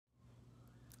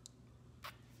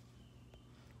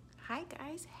Hi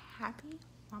guys, happy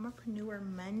Mamapreneur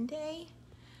Monday.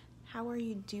 How are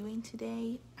you doing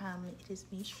today? It is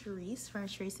me, Sharice, from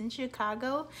Sharice in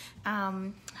Chicago.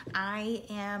 I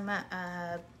am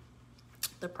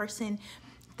the person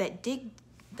that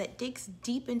digs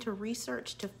deep into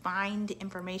research to find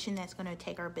information that's going to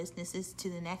take our businesses to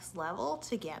the next level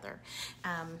together.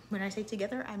 When I say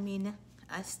together, I mean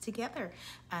us together,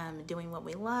 doing what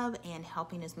we love and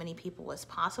helping as many people as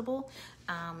possible.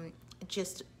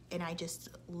 I just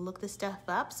look the stuff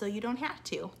up so you don't have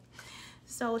to.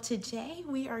 So today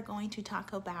we are going to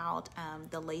talk about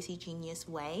The Lazy Genius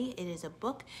Way. It is a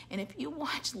book, and if you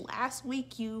watched last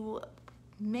week, you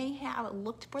may have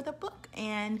looked for the book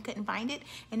and couldn't find it,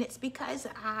 and it's because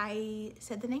I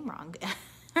said the name wrong.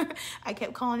 I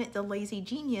kept calling it The Lazy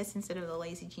Genius instead of The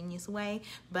Lazy Genius Way,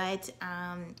 but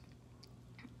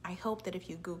I hope that if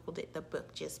you Googled it, the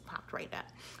book just popped right up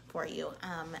for you.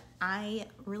 I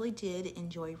really did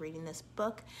enjoy reading this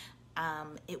book.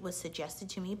 It was suggested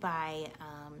to me by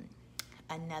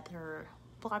another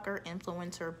blogger,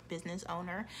 influencer, business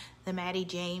owner, the Maddie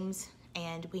James,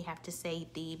 and we have to say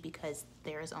the because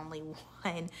there's only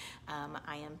one.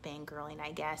 I am fangirling,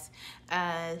 I guess.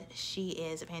 She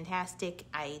is fantastic.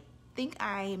 I think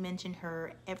I mention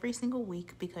her every single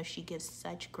week because she gives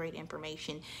such great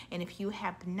information. And if you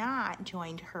have not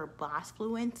joined her Boss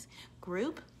Fluence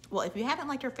group, well, if you haven't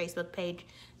liked her Facebook page,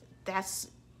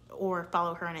 or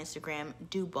follow her on Instagram,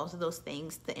 do both of those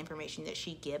things. The information that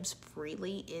she gives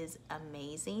freely is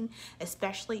amazing,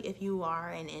 especially if you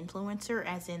are an influencer,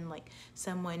 as in like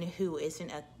someone who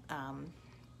isn't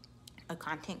a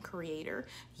content creator.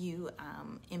 You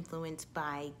influence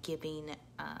by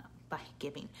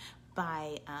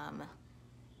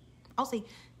I'll say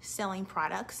selling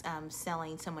products,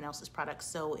 selling someone else's products.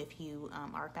 So if you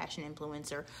are a fashion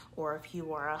influencer, or if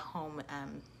you are a home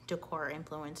decor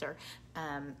influencer,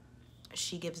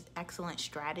 she gives excellent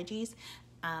strategies.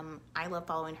 I love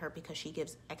following her because she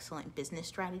gives excellent business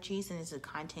strategies, and as a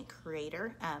content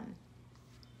creator,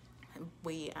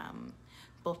 we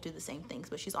both do the same things,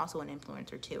 but she's also an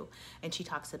influencer too, and she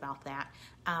talks about that.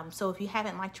 So if you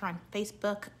haven't liked her on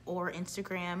Facebook or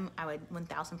Instagram, I would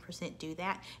 1000% do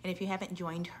that. And if you haven't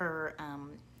joined her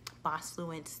Boss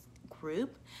Fluence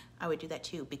group, I would do that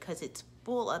too, because it's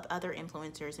full of other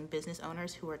influencers and business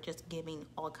owners who are just giving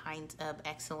all kinds of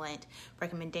excellent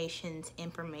recommendations,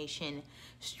 information,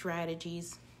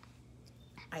 strategies.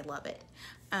 I love it.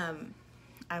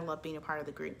 I love being a part of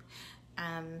the group.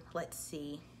 Let's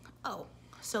see.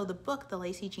 So the book, The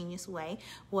Lazy Genius Way,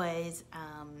 was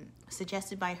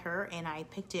suggested by her, and I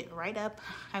picked it right up.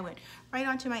 I went right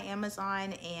onto my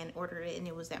Amazon and ordered it, and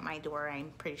it was at my door,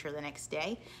 I'm pretty sure, the next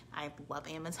day. I love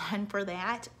Amazon for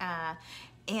that.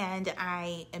 And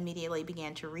I immediately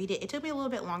began to read it. It took me a little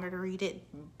bit longer to read it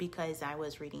because I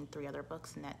was reading 3 other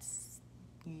books, and that's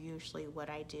usually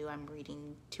what I do. I'm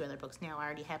reading 2 other books now. I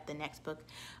already have the next book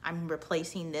I'm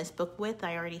replacing this book with.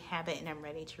 I already have it, and I'm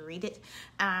ready to read it.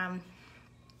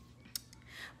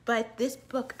 But this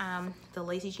book, The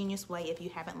Lazy Genius Way, if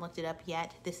you haven't looked it up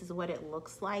yet, this is what it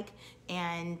looks like.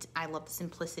 And I love the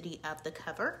simplicity of the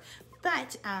cover.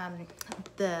 But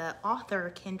the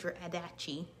author, Kendra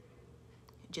Adachi,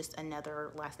 just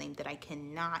another last name that I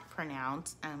cannot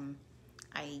pronounce.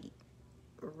 I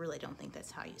really don't think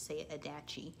that's how you say it,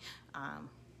 Adachi.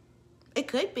 It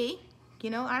could be,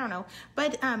 I don't know.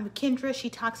 But Kendra,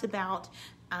 she talks about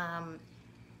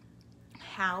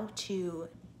how to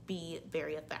be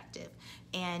very effective.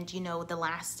 And the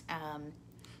last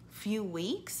few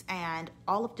weeks and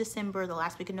all of December, the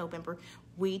last week of November,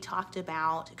 we talked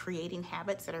about creating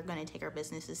habits that are going to take our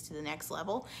businesses to the next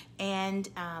level, and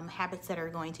habits that are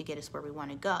going to get us where we want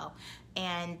to go.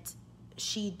 And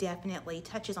she definitely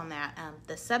touches on that.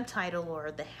 The subtitle,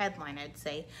 or the headline, I'd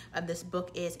say, of this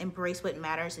book is Embrace What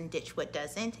Matters and Ditch What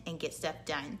Doesn't, and Get Stuff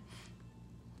Done.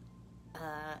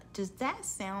 Does that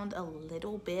sound a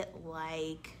little bit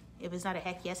like, if it's not a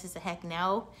heck yes, it's a heck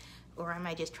no? Or am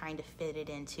I just trying to fit it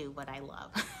into what I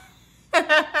love?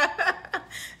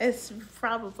 It's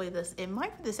probably this. It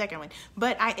might be the second one,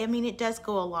 but I mean, it does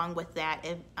go along with that.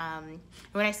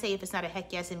 When I say if it's not a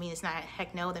heck yes, it means it's not a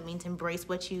heck no. That means embrace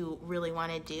what you really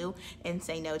want to do and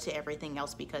say no to everything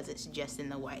else because it's just in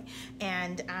the way.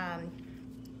 And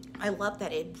I love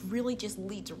that it really just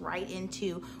leads right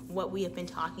into what we have been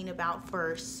talking about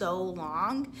for so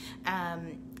long,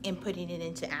 and putting it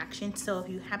into action. So if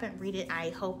you haven't read it,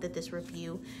 I hope that this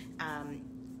review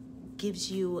gives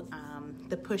you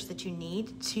the push that you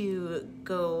need to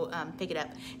go pick it up.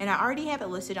 And I already have it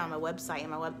listed on my website,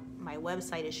 and my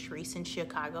website is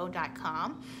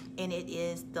sharicinchicago.com, and it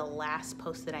is the last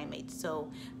post that I made.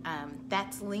 So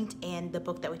that's linked, and the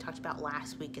book that we talked about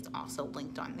last week is also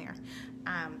linked on there,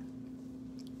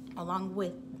 along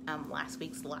with last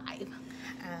week's live.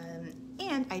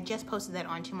 And I just posted that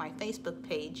onto my Facebook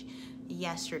page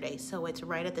yesterday, so it's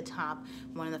right at the top,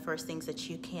 one of the first things that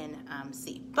you can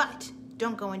see. But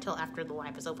don't go until after the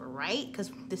live is over, right?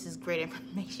 Because this is great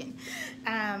information.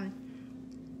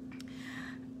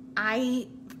 I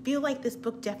feel like this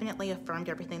book definitely affirmed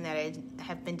everything that I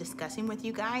have been discussing with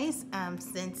you guys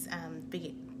since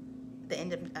the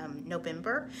end of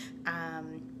November.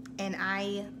 And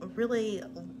I really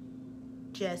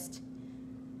just,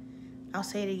 I'll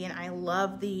say it again, I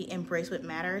love the embrace what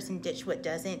matters and ditch what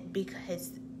doesn't,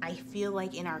 because I feel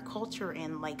like in our culture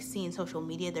and like seeing social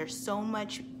media, there's so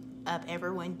much of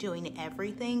everyone doing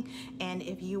everything. And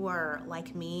if you are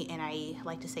like me, and I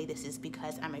like to say this is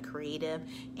because I'm a creative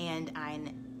and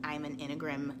I'm an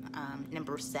Enneagram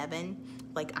number 7,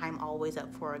 like I'm always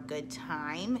up for a good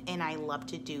time and I love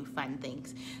to do fun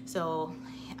things. So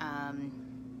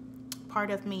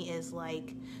part of me is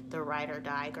like the ride or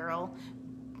die girl,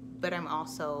 but I'm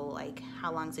also like,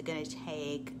 how long is it going to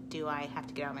take? Do I have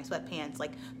to get out of my sweatpants?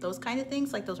 Like those kind of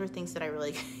things, like those are things that I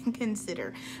really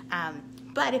consider.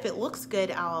 But if it looks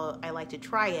good, I like to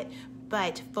try it.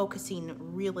 But focusing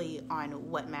really on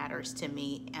what matters to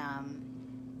me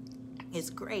is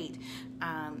great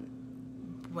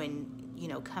when,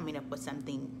 coming up with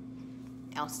something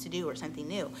else to do or something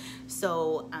new.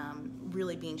 So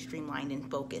really being streamlined and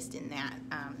focused in that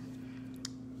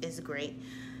is great.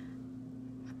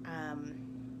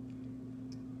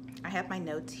 I have my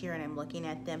notes here and I'm looking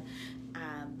at them.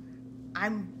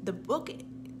 The book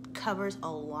covers a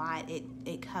lot.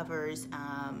 It covers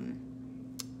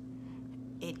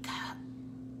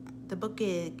the book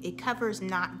it covers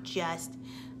not just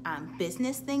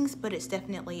business things, but it's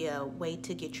definitely a way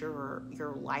to get your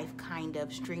life kind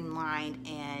of streamlined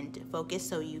and focused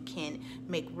so you can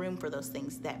make room for those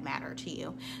things that matter to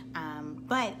you.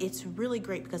 But it's really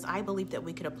great because I believe that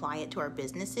we could apply it to our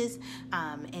businesses,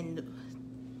 and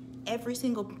every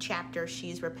single chapter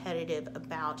she's repetitive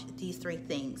about these 3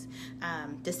 things: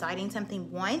 deciding something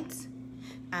once,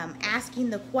 asking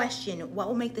the question, what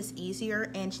will make this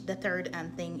easier, and the third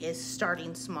thing is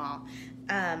starting small.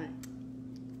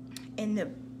 In the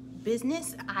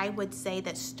business, I would say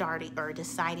that starting or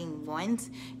deciding once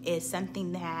is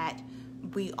something that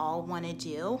we all want to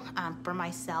do. For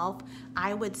myself,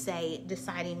 I would say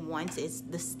deciding once is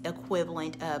the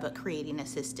equivalent of creating a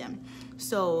system.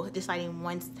 So deciding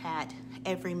once that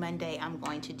every Monday I'm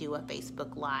going to do a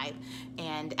Facebook Live,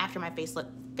 and after my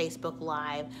Facebook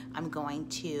Live, I'm going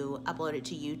to upload it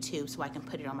to YouTube so I can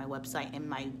put it on my website, and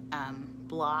my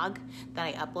blog that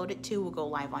I upload it to will go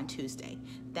live on Tuesday.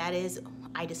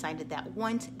 I decided that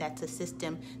once. That's a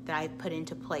system that I've put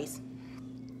into place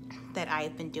that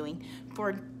I've been doing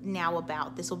for now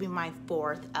this will be my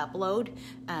 4th upload.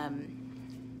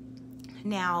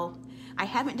 Now, I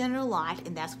haven't done it a lot,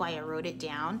 and that's why I wrote it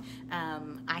down.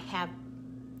 I have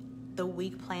the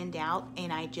week planned out,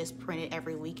 and I just print it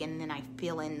every week, and then I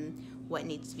fill in what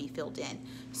needs to be filled in.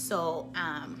 So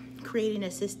creating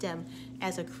a system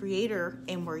as a creator,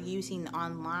 and we're using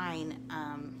online,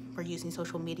 we're using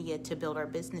social media to build our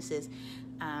businesses.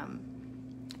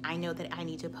 I know that I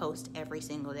need to post every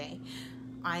single day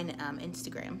on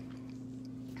Instagram.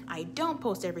 I don't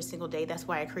post every single day. That's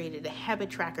why I created a habit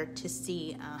tracker to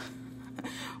see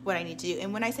what I need to do.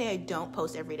 And when I say I don't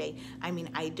post every day, I mean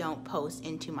I don't post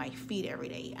into my feed every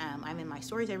day. I'm in my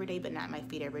stories every day, but not my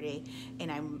feed every day.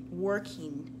 And I'm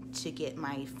working to get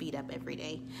my feed up every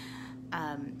day.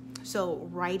 So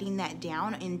writing that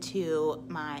down into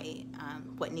my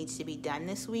what needs to be done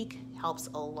this week helps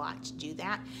a lot to do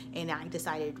that. And I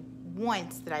decided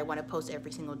once that I want to post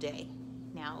every single day.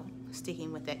 Now,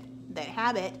 sticking with that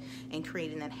habit and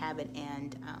creating that habit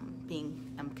and being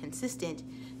consistent,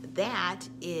 that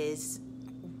is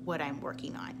what I'm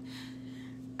working on.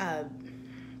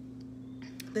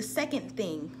 The second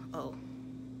thing,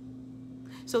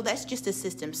 so that's just a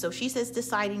system. So she says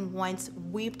deciding once.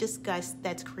 We've discussed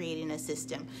that's creating a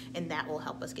system, and that will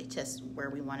help us get to where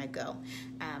we want to go.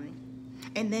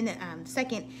 And then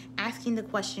second, asking the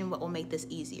question, what will make this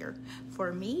easier?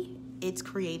 For me, it's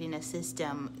creating a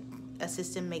system. A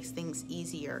system makes things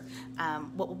easier.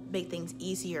 What will make things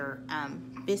easier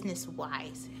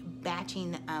business-wise?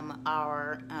 Batching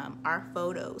our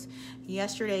photos.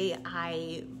 Yesterday,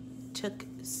 I took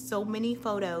so many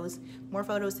photos, more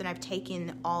photos than I've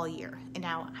taken all year. And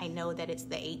now I know that it's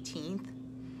the 18th,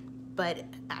 but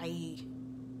I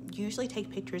usually take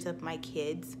pictures of my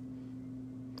kids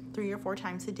 3 or 4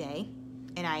 times a day,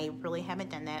 and I really haven't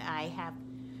done that. I have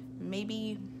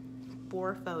maybe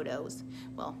 4 photos.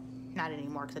 Well, not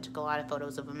anymore because I took a lot of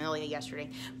photos of Amelia yesterday,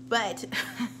 but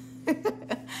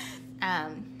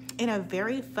in a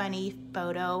very funny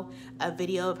photo, a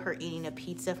video of her eating a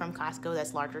pizza from Costco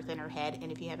that's larger than her head,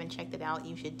 and if you haven't checked it out,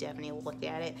 you should definitely look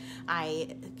at it.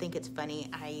 I think it's funny.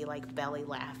 I like belly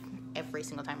laugh every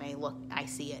single time I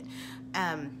see it.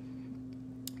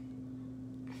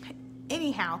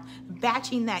 Anyhow,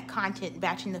 batching that content,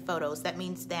 batching the photos, that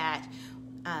means that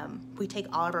we take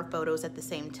all of our photos at the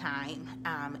same time,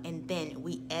 and then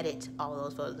we edit all of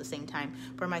those photos at the same time.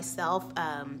 For myself,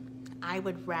 I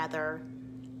would rather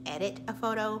edit a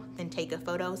photo than take a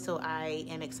photo, so I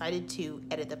am excited to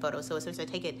edit the photo. So as soon as I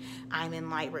take it, I'm in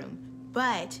Lightroom.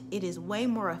 But it is way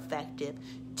more effective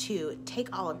to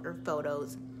take all of your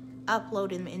photos, upload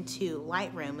them into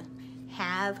Lightroom,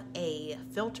 have a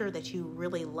filter that you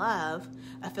really love,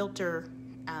 a filter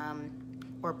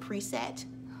or preset.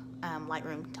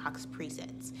 Lightroom talks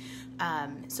presets.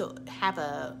 So have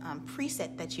a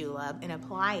preset that you love and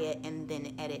apply it and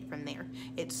then edit from there.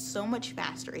 It's so much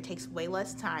faster. It takes way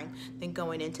less time than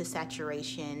going into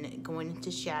saturation, going into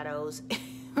shadows,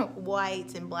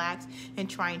 whites and blacks, and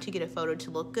trying to get a photo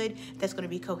to look good that's going to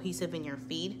be cohesive in your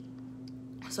feed.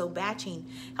 So batching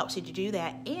helps you to do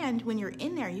that. And when you're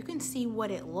in there, you can see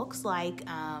what it looks like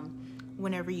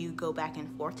whenever you go back and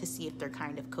forth to see if they're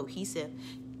kind of cohesive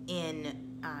in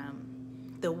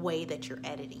the way that you're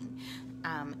editing.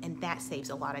 And that saves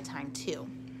a lot of time too.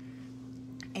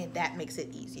 And that makes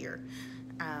it easier.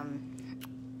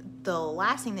 The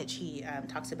last thing that she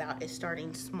talks about is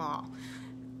starting small.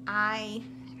 I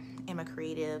am a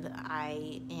creative.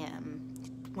 I am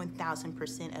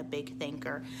 1000% a big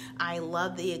thinker. I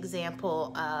love the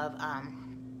example of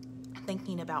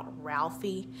thinking about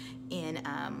Ralphie in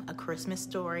A Christmas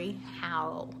Story,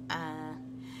 how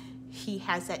he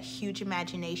has that huge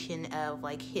imagination of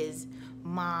like his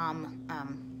mom.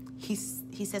 He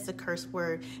says a curse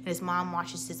word and his mom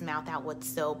washes his mouth out with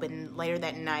soap, and later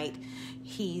that night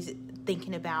he's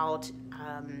thinking about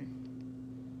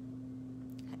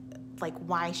like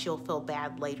why she'll feel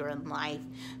bad later in life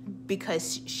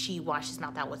because she washed his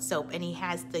mouth out with soap. And he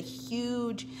has the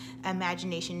huge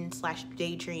imagination /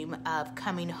 daydream of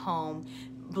coming home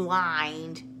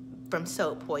blind from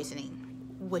soap poisoning,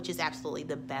 which is absolutely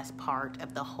the best part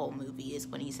of the whole movie, is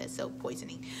when he says soap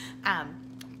poisoning.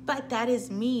 But that is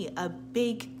me, a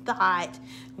big thought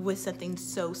with something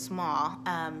so small.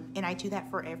 And I do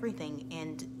that for everything.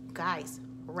 And guys,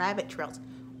 rabbit trails.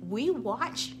 We're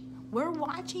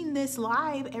watching this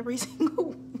live every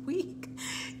single week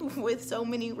with so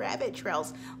many rabbit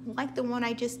trails, like the one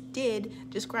I just did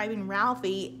describing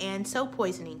Ralphie and soap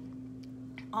poisoning.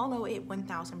 Although it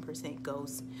 1000%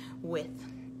 goes with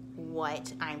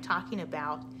what I'm talking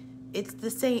about, it's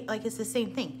the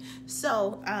same thing.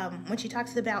 So when she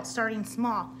talks about starting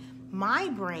small, my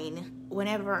brain,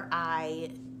 whenever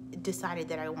I decided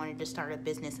that I wanted to start a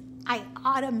business, I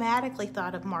automatically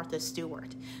thought of Martha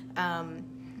Stewart.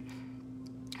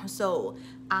 So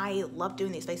I love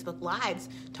doing these Facebook Lives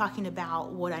talking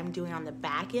about what I'm doing on the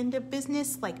back end of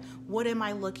business. Like, what am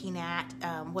I looking at?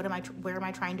 Where am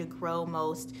I trying to grow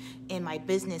most in my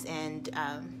business? And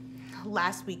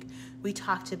last week we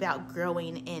talked about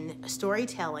growing in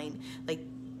storytelling. Like,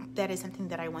 that is something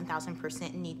that I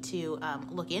 1000% need to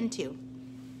look into.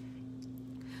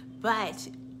 But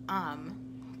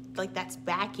like, that's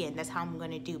back end. That's how I'm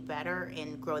going to do better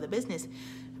and grow the business.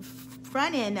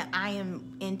 Front end, I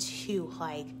am into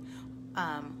like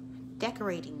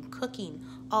decorating, cooking,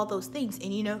 all those things.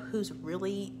 And you know who's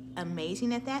really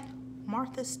amazing at that?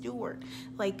 Martha Stewart.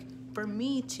 Like, for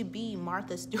me to be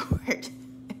Martha Stewart,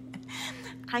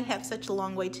 I have such a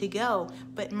long way to go.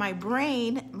 But my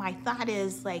brain, my thought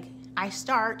is like, I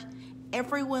start,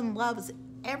 everyone loves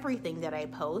everything that I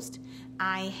post.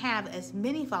 I have as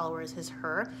many followers as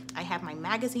her. I have my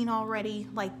magazine already.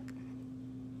 Like,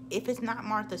 if it's not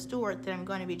Martha Stewart, then I'm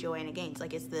going to be Joanna Gaines.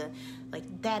 Like,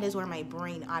 that is where my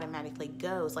brain automatically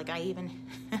goes. Like, I even,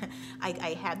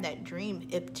 I have that dream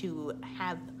to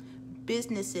have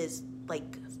businesses,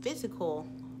 like physical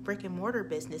brick and mortar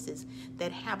businesses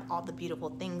that have all the beautiful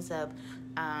things of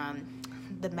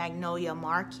the Magnolia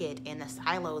Market and the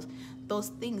silos. Those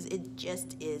things, it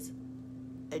just is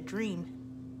a dream.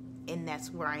 And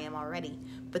that's where I am already.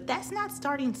 But that's not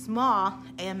starting small.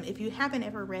 If you haven't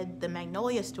ever read The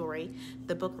Magnolia Story,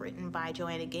 the book written by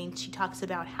Joanna Gaines, she talks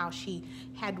about how she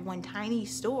had one tiny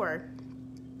store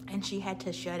and she had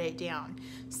to shut it down.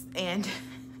 And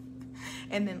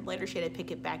then later she had to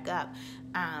pick it back up.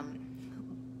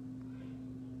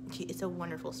 it's a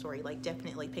wonderful story. Like,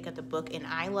 definitely pick up the book. And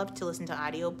I love to listen to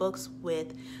audiobooks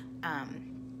with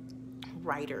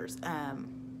writers,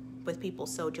 with people.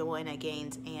 So Joanna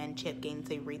Gaines and Chip Gaines,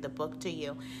 they read the book to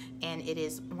you, and it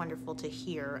is wonderful to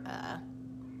hear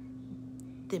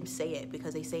them say it,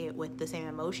 because they say it with the same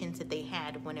emotions that they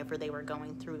had whenever they were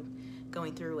going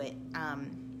through it.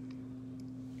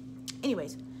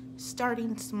 Anyways,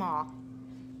 starting small.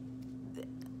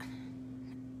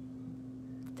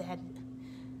 That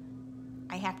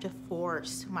I have to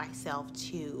force myself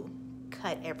to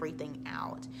cut everything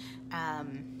out.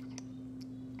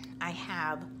 I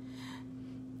have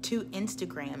 2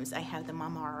 Instagrams. I have the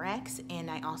Mama RX,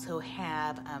 and I also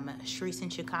have Sharice in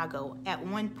Chicago. At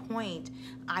one point,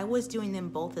 I was doing them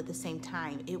both at the same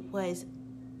time. It was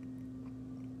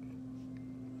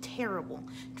terrible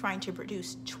trying to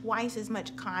produce twice as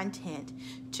much content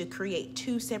to create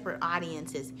 2 separate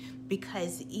audiences,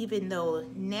 because even though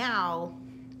now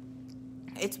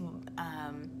it's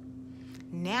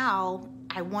now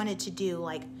I wanted to do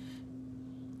like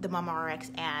the Mama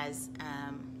RX as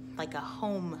like a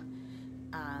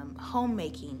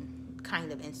homemaking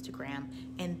kind of Instagram,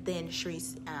 and then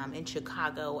Sharice in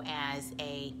Chicago as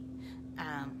a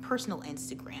personal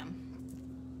Instagram.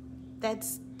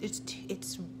 It's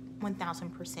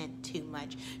 1000% too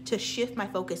much. To shift my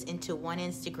focus into one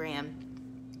Instagram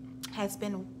has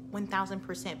been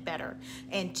 1000% better,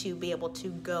 and to be able to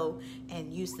go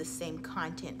and use the same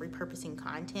content, repurposing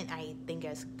content. I think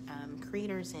as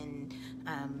creators and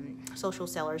social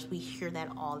sellers, we hear that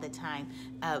all the time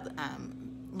of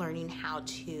learning how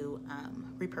to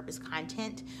repurpose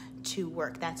content to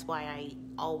work. That's why I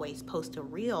always post a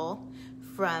reel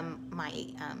from my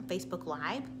Facebook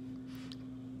Live,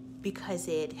 because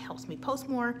it helps me post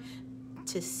more,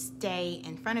 to stay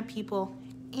in front of people,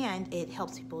 and it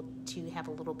helps people to have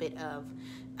a little bit of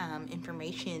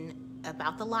information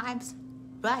about the lives.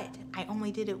 But I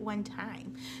only did it one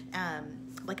time.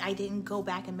 Like, I didn't go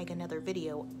back and make another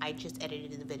video. I just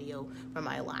edited the video from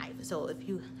my live. So if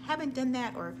you haven't done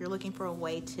that, or if you're looking for a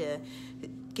way to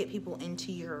get people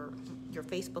into your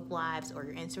Facebook lives or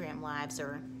your Instagram lives,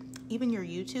 or even your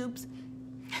YouTubes,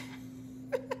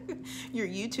 your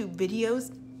YouTube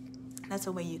videos, that's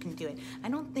a way you can do it. I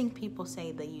don't think people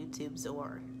say the YouTubes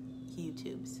or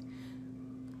YouTubes.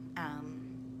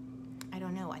 I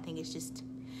don't know. I think it's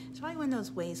probably one of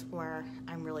those ways where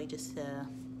I'm really just a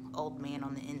old man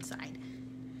on the inside.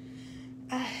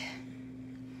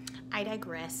 I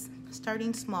digress.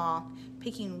 Starting small,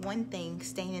 picking one thing,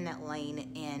 staying in that lane,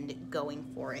 and going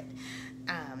for it.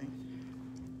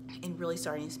 And really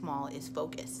starting small is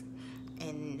focus,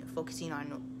 and focusing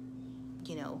on,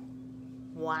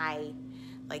 why,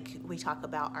 like we talk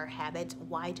about our habits,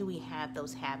 why do we have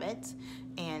those habits,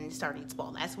 and starting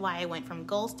small. That's why I went from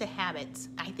goals to habits.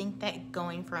 I think that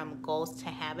going from goals to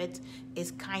habits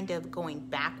is kind of going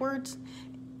backwards,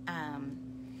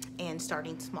 and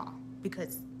starting small,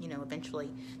 because, eventually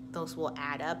those will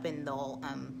add up, and they'll,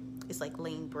 it's like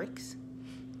laying bricks,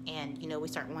 and, we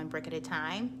start one brick at a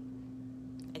time.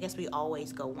 I guess we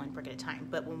always go one brick at a time,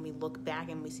 but when we look back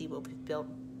and we see what we've built,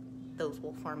 those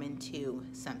will form into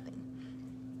something.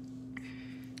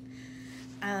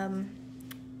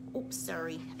 Oops,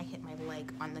 sorry, I hit my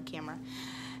leg on the camera.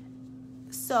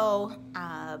 So,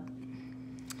 I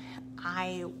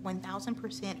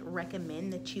 1000%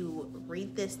 recommend that you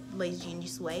read this Lazy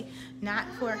Genius Way. Not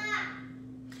for...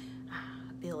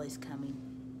 Bill is coming.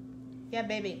 Yeah,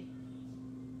 baby.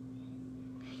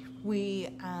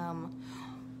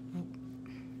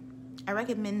 I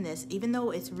recommend this, even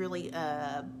though it's really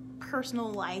a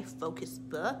personal life focused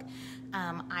book.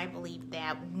 I believe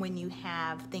that when you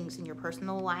have things in your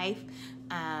personal life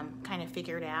kind of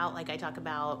figured out, like I talk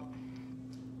about,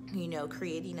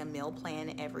 creating a meal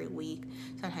plan every week.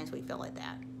 Sometimes we feel like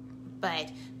that.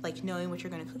 But like knowing what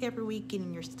you're going to cook every week,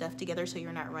 getting your stuff together so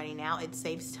you're not running out, it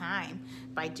saves time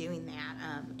by doing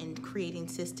that, and creating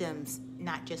systems,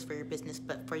 not just for your business,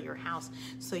 but for your house,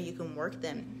 so you can work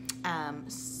them.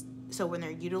 So when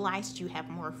they're utilized, you have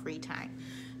more free time.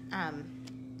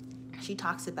 She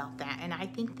talks about that, and I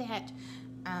think that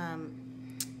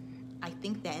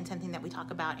and something that we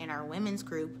talk about in our women's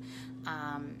group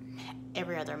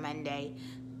every other Monday.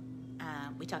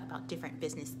 We talk about different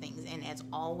business things, and as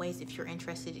always, if you're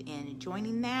interested in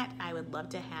joining that, I would love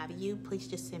to have you. Please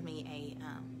just send me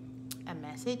a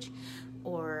message,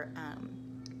 or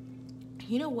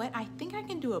you know what? I think I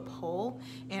can do a poll,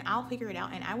 and I'll figure it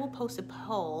out, and I will post a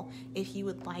poll if you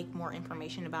would like more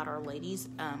information about our ladies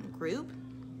group,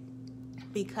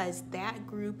 because that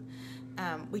group,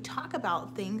 we talk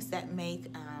about things that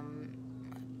make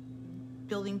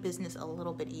building business a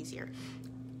little bit easier.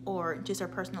 or just our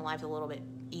personal lives a little bit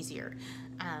easier.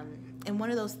 And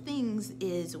one of those things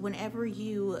is whenever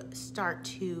you start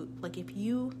to, like, if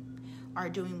you are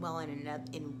doing well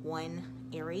in one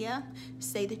area,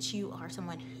 say that you are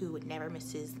someone who never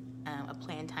misses a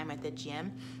planned time at the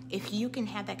gym. If you can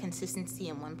have that consistency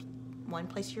in one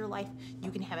place of your life,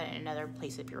 you can have it in another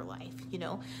place of your life, you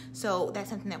know? So that's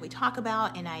something that we talk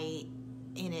about, and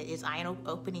it is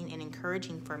eye-opening and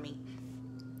encouraging for me.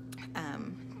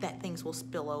 That things will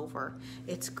spill over.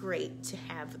 It's great to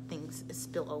have things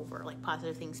spill over, like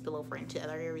positive things spill over into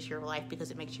other areas of your life,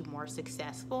 because it makes you more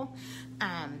successful.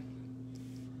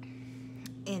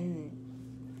 And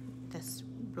that's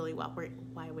really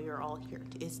why we are all here,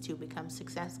 is to become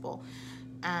successful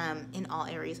in all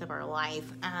areas of our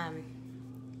life.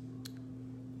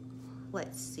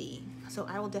 Let's see. So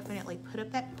I will definitely put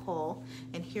up that poll.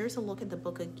 And here's a look at the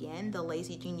book again, The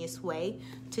Lazy Genius Way.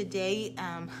 Today,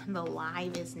 the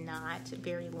live is not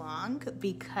very long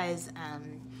because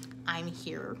I'm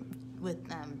here with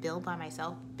Bill by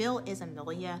myself. Bill is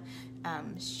Amelia.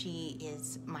 She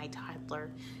is my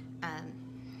toddler.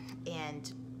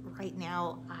 And right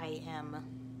now I am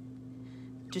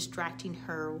distracting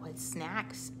her with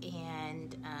snacks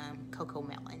and cocoa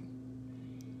melon.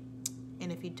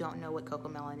 And if you don't know what cocoa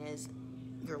melon is,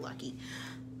 you're lucky,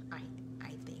 I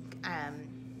think.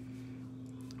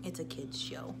 It's a kids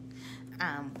show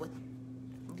with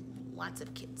lots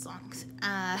of kids songs.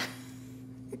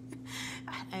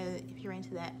 If you're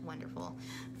into that, wonderful.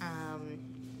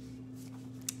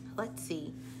 Let's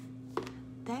see.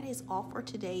 That is all for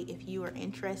today. If you are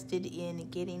interested in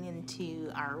getting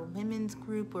into our women's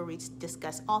group where we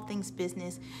discuss all things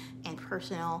business and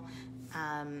personal,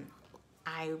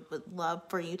 I would love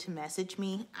for you to message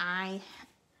me. I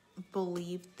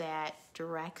believe that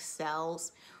direct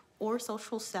sales or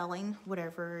social selling,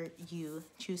 whatever you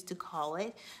choose to call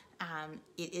it,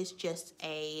 it is just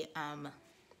a,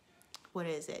 what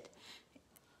is it?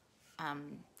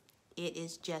 It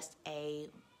is just a,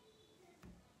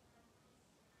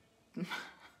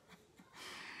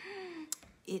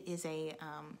 it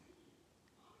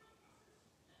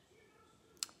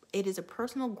is a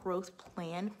personal growth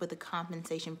plan with a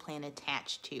compensation plan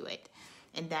attached to it.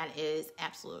 And that is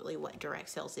absolutely what direct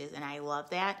sales is. And I love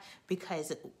that,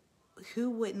 because who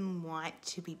wouldn't want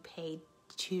to be paid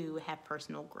to have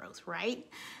personal growth, right?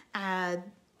 I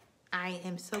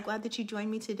am so glad that you joined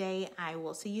me today. I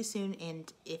will see you soon.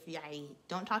 And if I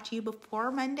don't talk to you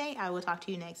before Monday, I will talk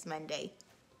to you next Monday.